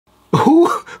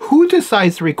Who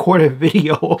decides to record a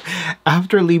video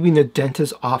after leaving the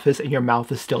dentist's office and your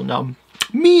mouth is still numb?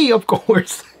 Me, of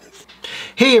course.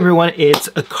 Hey everyone, it's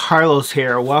Carlos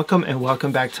here. Welcome and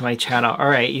welcome back to my channel.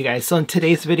 Alright you guys, so in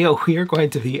today's video we are going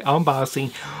to be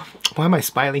unboxing. Why am I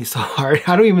smiling so hard?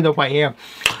 I don't even know if I am.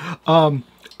 I'll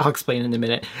explain in a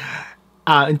minute.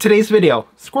 In today's video,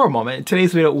 squirrel moment, in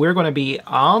today's video we're going to be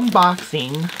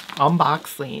unbagging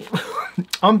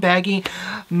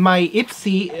my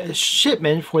Ipsy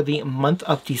shipment for the month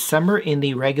of December in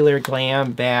the regular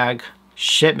glam bag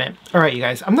shipment. Alright you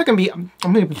guys, I'm gonna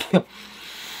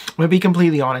be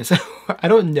completely honest. I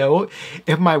don't know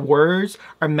if my words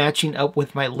are matching up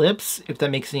with my lips, if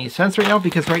that makes any sense right now,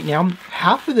 because right now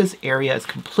half of this area is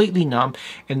completely numb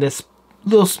and this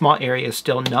little small area is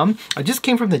still numb. I just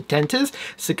came from the dentist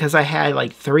because I had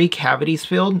like 3 cavities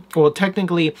filled. Well,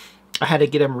 technically I had to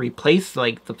get them replaced,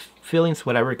 like the fillings,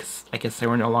 whatever, because I guess they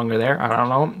were no longer there. I don't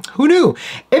know. Who knew?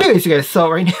 Anyways, you guys,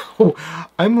 so right now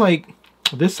I'm like,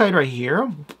 this side right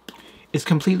here is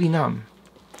completely numb.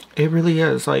 It really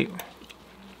is, like.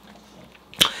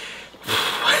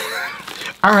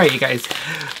 Alright, you guys.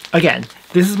 Again,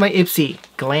 this is my Ipsy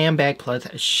Glam Bag Plus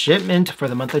shipment for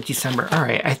the month of December.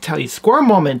 Alright, I tell you, squirrel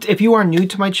moment. If you are new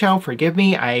to my channel, forgive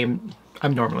me. I'm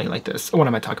normally like this. What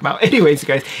am I talking about? Anyways, you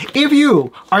guys, if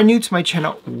you are new to my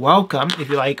channel, welcome. If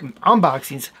you like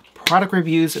unboxings, product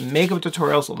reviews, makeup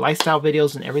tutorials, lifestyle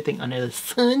videos, and everything under the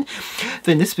sun,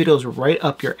 then this video is right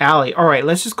up your alley. Alright,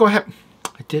 let's just go ahead.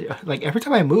 I did, like, every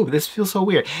time I move, this feels so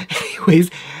weird.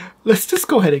 Anyways, let's just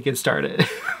go ahead and get started.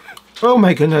 Oh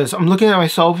my goodness, I'm looking at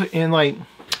myself in the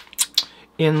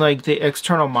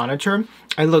external monitor.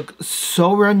 I look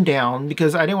so run down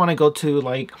because I didn't want to go to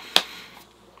like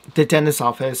the dentist's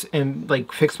office and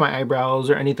like fix my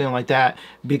eyebrows or anything like that,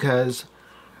 because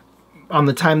on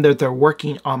the time that they're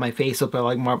working on my face, it'll be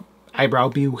like my eyebrow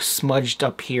be smudged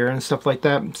up here and stuff like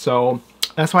that. So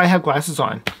that's why I have glasses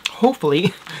on.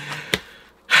 Hopefully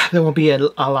there won't be a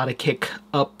lot of kick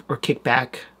up or kick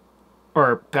back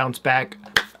or bounce back.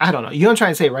 I don't know. You know what I'm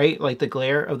trying to say, right? Like the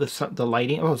glare of the sun, the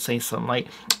lighting. Oh, say sunlight.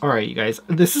 All right, you guys.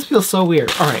 This feels so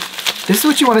weird. All right, this is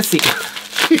what you want to see.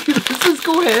 Let's just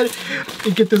go ahead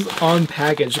and get this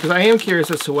unpackaged, because I am curious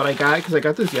as to what I got, because I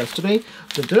got this yesterday.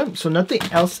 So nothing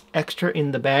else extra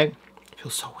in the bag. It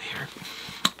feels so weird.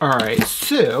 All right,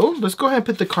 so let's go ahead and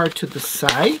put the card to the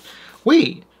side.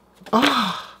 Wait.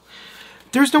 Oh.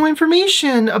 There's no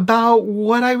information about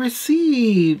what I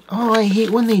received. Oh, I hate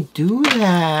when they do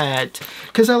that,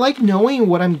 because I like knowing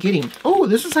what I'm getting. Oh,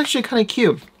 this is actually kind of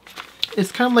cute.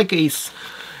 It's kind of like a,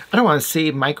 I don't want to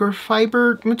say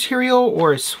microfiber material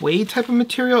or a suede type of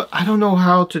material. I don't know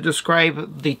how to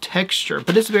describe the texture,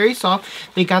 but it's very soft.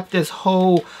 They got this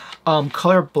whole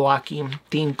color blocking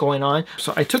thing going on.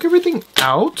 So I took everything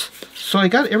out. So I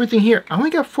got everything here. I only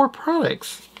got 4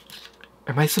 products.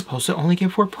 Am I supposed to only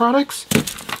get 4 products?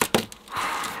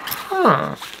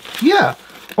 Huh. Yeah,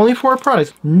 only 4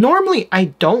 products. Normally, I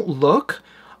don't look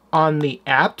on the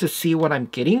app to see what I'm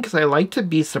getting because I like to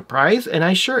be surprised, and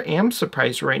I sure am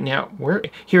surprised right now.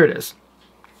 Here it is.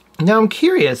 Now I'm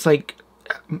curious, like,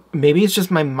 maybe it's just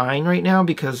my mind right now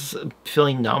because I'm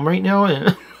feeling numb right now,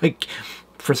 and like,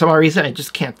 for some odd reason, I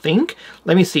just can't think.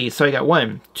 Let me see. So I got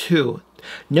 1, 2.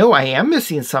 No, I am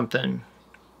missing something.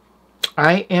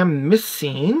 I am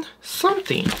missing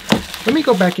something. Let me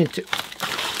go back into...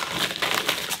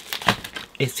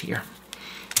 It's here.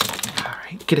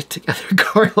 Alright, get it together,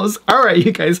 Carlos. Alright,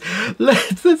 you guys.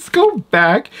 Let's go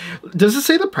back. Does it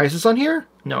say the prices on here?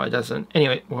 No, it doesn't.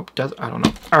 Anyway, well, it does. I don't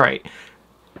know. Alright.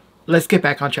 Let's get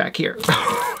back on track here.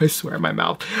 I swear my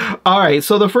mouth. Alright,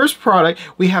 so the first product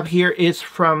we have here is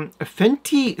from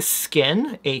Fenty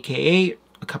Skin, aka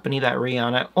a company that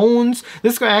Rihanna owns.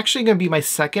 This is actually going to be my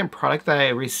second product that I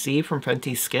received from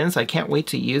Fenty Skin, so I can't wait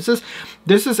to use this.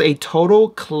 This is a total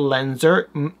cleanser.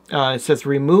 It says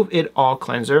remove it all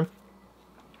cleanser.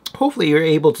 Hopefully you're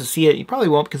able to see it. You probably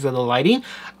won't because of the lighting.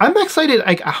 I'm excited.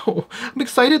 I'm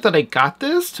excited that I got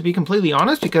this, to be completely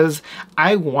honest, because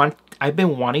I've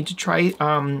been wanting to try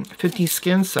Fenty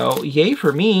Skin, so yay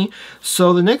for me.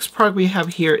 So the next product we have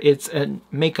here, it's a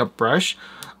makeup brush.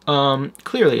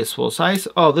 Clearly it's full size.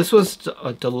 Oh, this was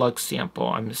a deluxe sample,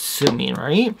 I'm assuming,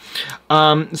 right?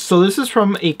 So this is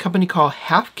from a company called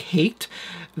Half Caked.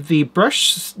 The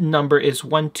brush number is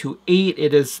 128.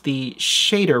 It is the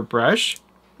shader brush.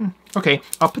 Okay,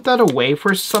 I'll put that away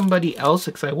for somebody else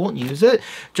because I won't use it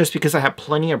just because I have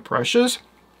plenty of brushes.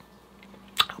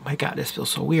 Oh my god, this feels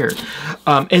so weird.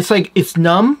 It's like, it's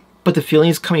numb, but the feeling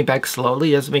is coming back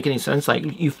slowly. It doesn't make any sense. Like,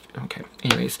 okay,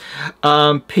 anyways.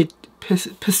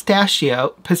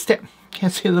 Pistachio,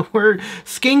 can't say the word,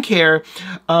 skincare,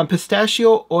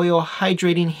 pistachio oil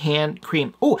hydrating hand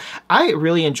cream. Oh, I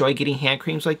really enjoy getting hand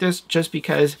creams like this just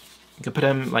because you can put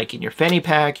them like in your fanny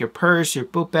pack, your purse, your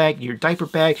book bag, your diaper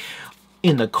bag,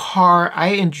 in the car. I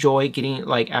enjoy getting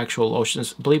like actual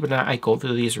lotions. Believe it or not, I go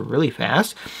through these really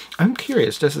fast. I'm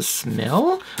curious, does it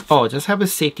smell? Oh, it does have a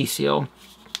safety seal.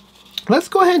 Let's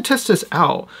go ahead and test this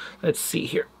out. Let's see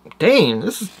here. Dang,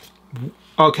 this is...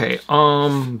 Okay,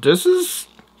 this is...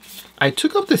 I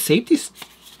took off the safety...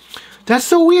 That's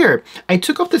so weird. I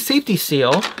took off the safety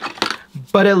seal,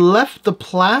 but it left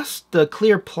the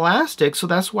clear plastic, so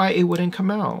that's why it wouldn't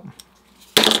come out.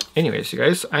 Anyways, you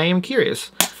guys, I am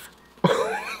curious.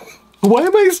 Why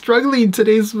am I struggling in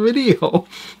today's video?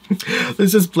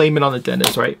 Let's just blame it on the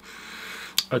dentist, right?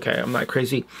 Okay, I'm not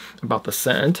crazy about the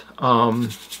scent.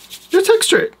 The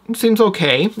texture seems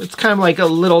okay. It's kind of like a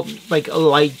little, like a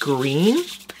light green.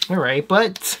 All right,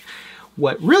 but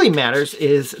what really matters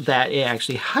is that it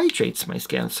actually hydrates my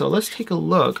skin. So let's take a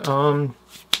look.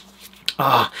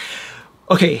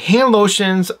 Okay, hand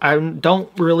lotions, I don't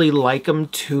really like them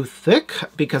too thick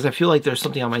because I feel like there's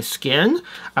something on my skin.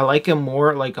 I like them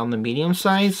more like on the medium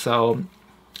side, so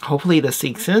hopefully this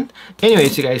sinks in.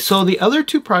 Anyways, you guys, so the other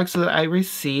two products that I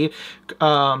received,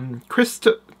 I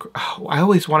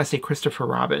always want to say Christopher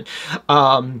Robin.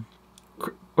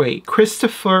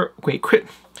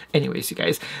 Anyways, you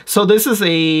guys, so this is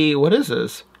a, what is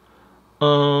this?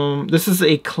 This is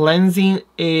a cleansing,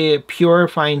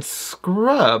 purifying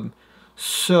scrub.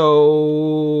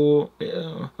 So,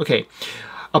 okay,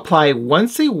 apply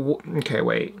once a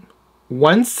week,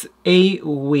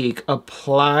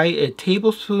 apply a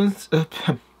tablespoon,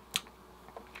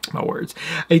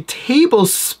 a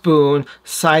tablespoon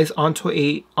size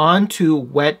onto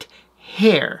wet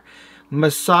hair.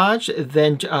 Massage,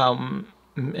 then, and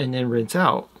then rinse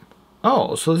out.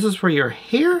 Oh, so this is for your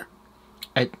hair?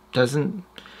 It doesn't...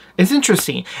 It's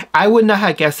interesting. I would not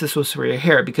have guessed this was for your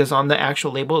hair because on the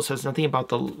actual label it says nothing about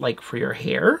the like for your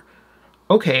hair.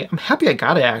 Okay, I'm happy I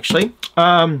got it actually.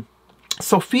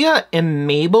 Sophia and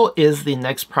Mabel is the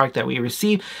next product that we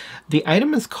received. The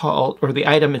item is called, or the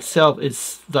item itself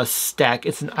is the Stack.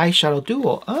 It's an eyeshadow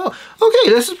duo. Oh, okay,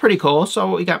 this is pretty cool. So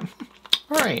what we got?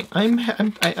 All right, I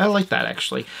like that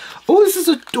actually. Oh, this is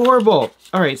adorable.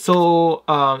 All right, so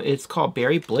it's called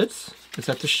Berry Blitz. Is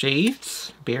that the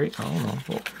shades? Berry? I don't know.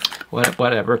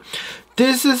 Whatever.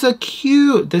 This is a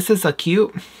cute.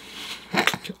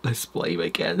 Let's blame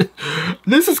again.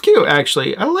 This is cute,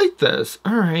 actually. I like this.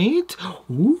 All right.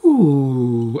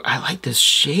 Ooh, I like this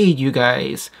shade, you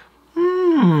guys.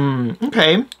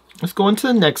 Okay. Let's go into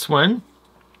the next one.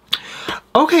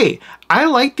 Okay, I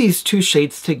like these two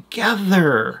shades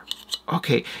together.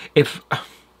 Okay, if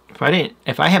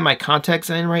I had my contacts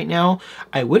in right now,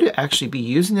 I would actually be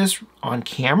using this on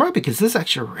camera because this is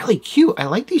actually really cute. I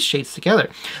like these shades together.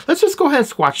 Let's just go ahead and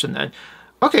swatch them then.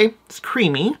 Okay, it's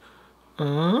creamy.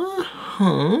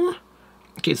 Okay,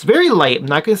 it's very light. I'm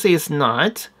not going to say it's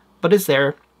not, but it's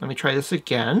there. Let me try this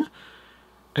again.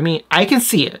 I mean, I can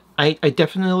see it. I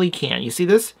definitely can. You see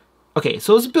this? Okay,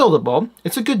 so it's buildable.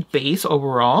 It's a good base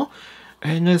overall.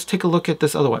 And let's take a look at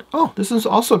this other one. Oh, this is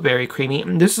also very creamy.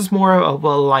 This is more of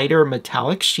a lighter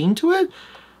metallic sheen to it.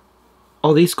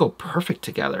 Oh, these go perfect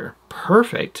together.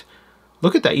 Perfect.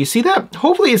 Look at that. You see that?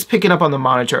 Hopefully it's picking up on the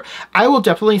monitor. I will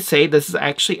definitely say this is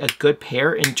actually a good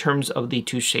pair in terms of the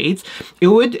two shades. It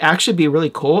would actually be really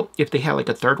cool if they had like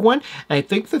a third one. And I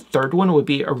think the third one would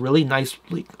be a really nice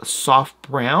like, soft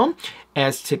brown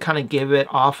as to kind of give it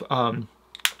off a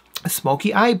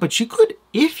smoky eye. But you could,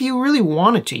 if you really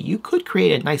wanted to, you could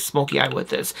create a nice smoky eye with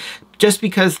this. Just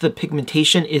because the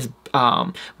pigmentation is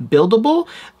buildable,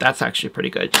 that's actually pretty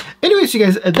good. Anyways, you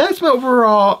guys, that's my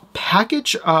overall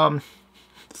package.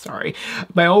 Sorry,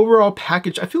 my overall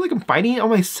package. I feel like I'm biting on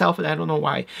myself and I don't know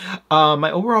why.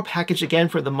 My overall package again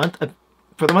for the month of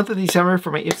December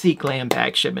for my Ipsy Glam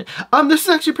Bag shipment. This is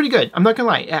actually pretty good. I'm not gonna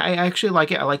lie. I actually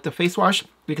like it. I like the face wash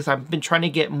because I've been trying to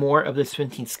get more of this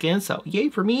 15 skin. So yay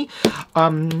for me.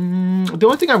 The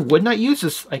only thing I would not use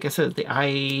is, like I said, the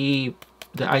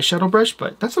eyeshadow brush,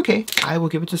 but that's okay. I will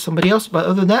give it to somebody else. But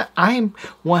other than that, I am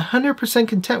 100%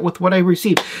 content with what I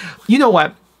received. You know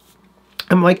what?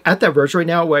 I'm like at that verge right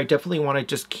now where I definitely want to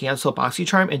just cancel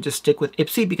BoxyCharm and just stick with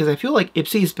Ipsy because I feel like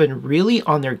Ipsy has been really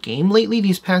on their game lately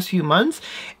these past few months.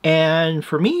 And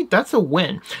for me, that's a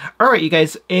win. All right, you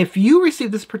guys, if you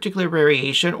received this particular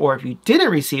variation or if you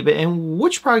didn't receive it and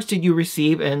which products did you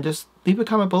receive, and just leave a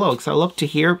comment below because I love to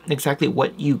hear exactly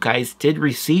what you guys did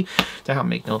receive. That don't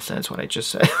make no sense what I just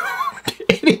said.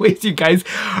 Anyways, you guys,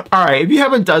 all right, if you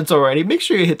haven't done so already, make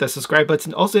sure you hit the subscribe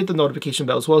button. Also hit the notification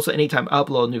bell as well, so anytime I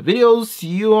upload new videos,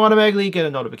 you automatically get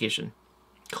a notification.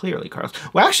 Clearly, Carlos.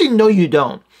 Well, actually, no, you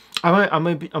don't.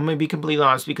 I'm gonna be completely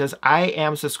honest, because I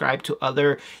am subscribed to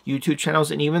other YouTube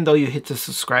channels, and even though you hit the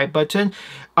subscribe button,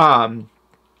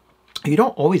 you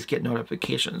don't always get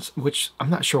notifications, which I'm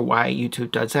not sure why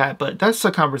YouTube does that, but that's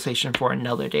a conversation for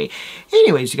another day.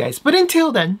 Anyways, you guys, but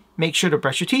until then, make sure to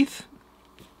brush your teeth.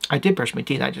 I did brush my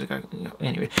teeth. I just got,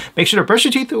 anyway. Make sure to brush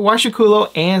your teeth, wash your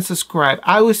culo, and subscribe.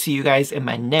 I will see you guys in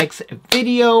my next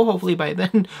video. Hopefully by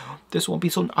then, this won't be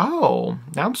so... Oh,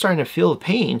 now I'm starting to feel the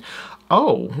pain.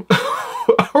 Oh.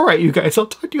 All right, you guys. I'll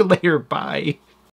talk to you later. Bye.